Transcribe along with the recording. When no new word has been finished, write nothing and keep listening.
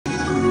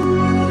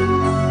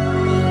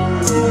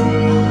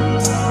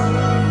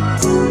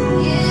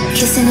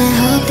Kissing and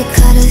hope they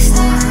cut us,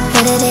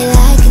 whether they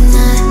like it or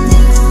not.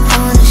 I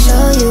wanna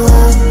show you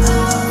up,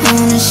 I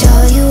wanna show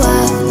you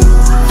up.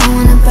 I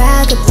wanna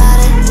brag about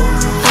it,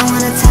 I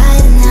wanna tie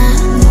the knot.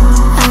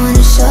 I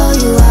wanna show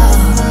you up,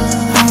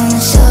 I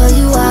wanna show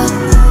you up.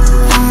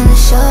 I wanna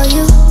show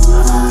you,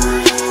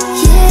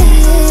 yeah,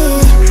 yeah.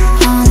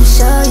 I wanna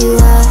show you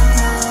up,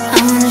 I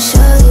wanna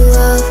show you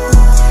up.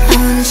 I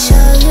wanna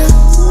show you,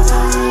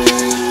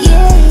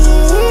 yeah,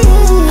 yeah.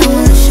 I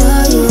wanna show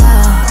you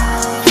up,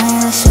 I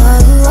wanna show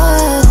you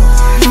up.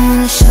 I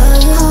wanna show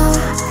you up.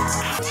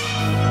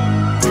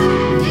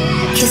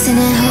 Kissing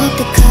and hope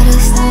they cut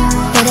us,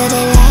 whether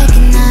they like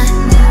it or not.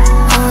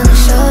 I wanna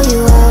show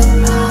you up,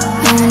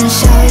 I wanna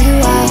show you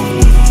up.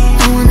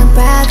 I wanna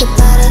brag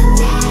about it,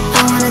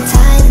 I wanna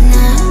tie the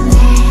knot.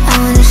 I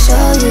wanna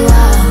show you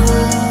up,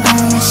 I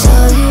wanna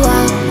show you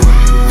up.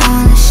 I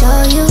wanna show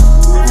you,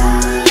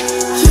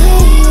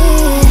 yeah,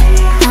 yeah.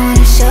 I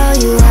wanna show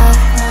you up,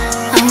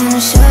 I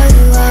wanna show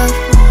you up.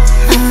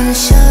 I wanna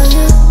show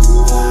you,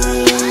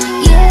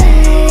 yeah, yeah.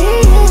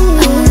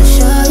 I wanna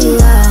show you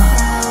up,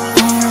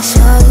 I wanna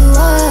show you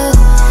up.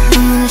 I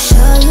wanna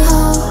show you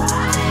up.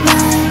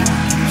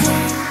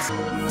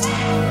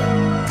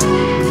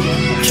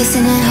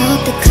 Kissing and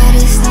hope they cut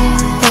us,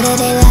 whether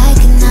they like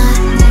it or not.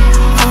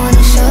 I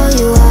wanna show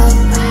you up,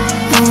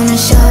 I wanna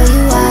show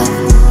you up.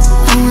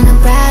 I wanna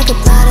brag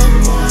about it,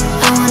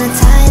 I wanna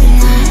tie the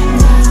knot.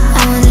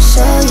 I wanna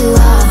show you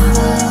up,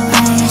 I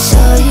wanna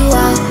show you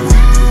up.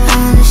 I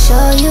wanna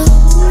show you,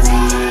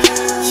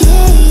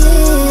 yeah,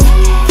 yeah.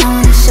 I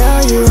wanna show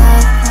you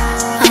up,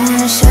 I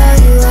wanna show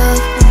you up.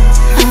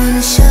 I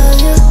wanna show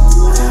you,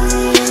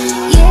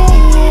 yeah,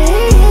 yeah.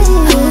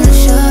 I wanna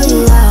show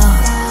you up,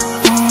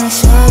 I wanna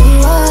show you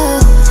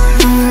up.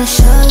 I wanna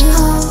show you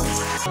up.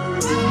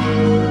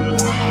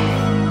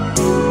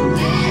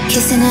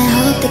 Kissing and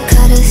hope they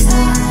cut us,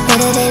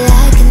 whether they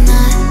like it or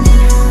not.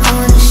 I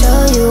wanna show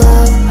you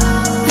up,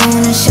 I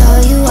wanna show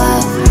you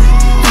up.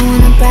 I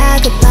wanna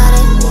brag about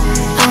it,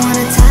 I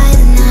wanna tie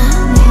the knot.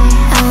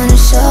 I wanna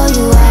show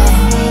you up,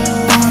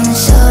 I wanna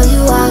show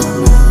you up.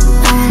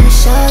 I wanna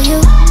show you,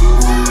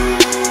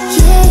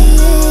 yeah,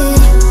 yeah.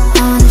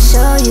 I wanna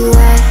show you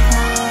up,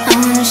 I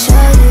wanna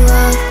show you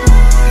up.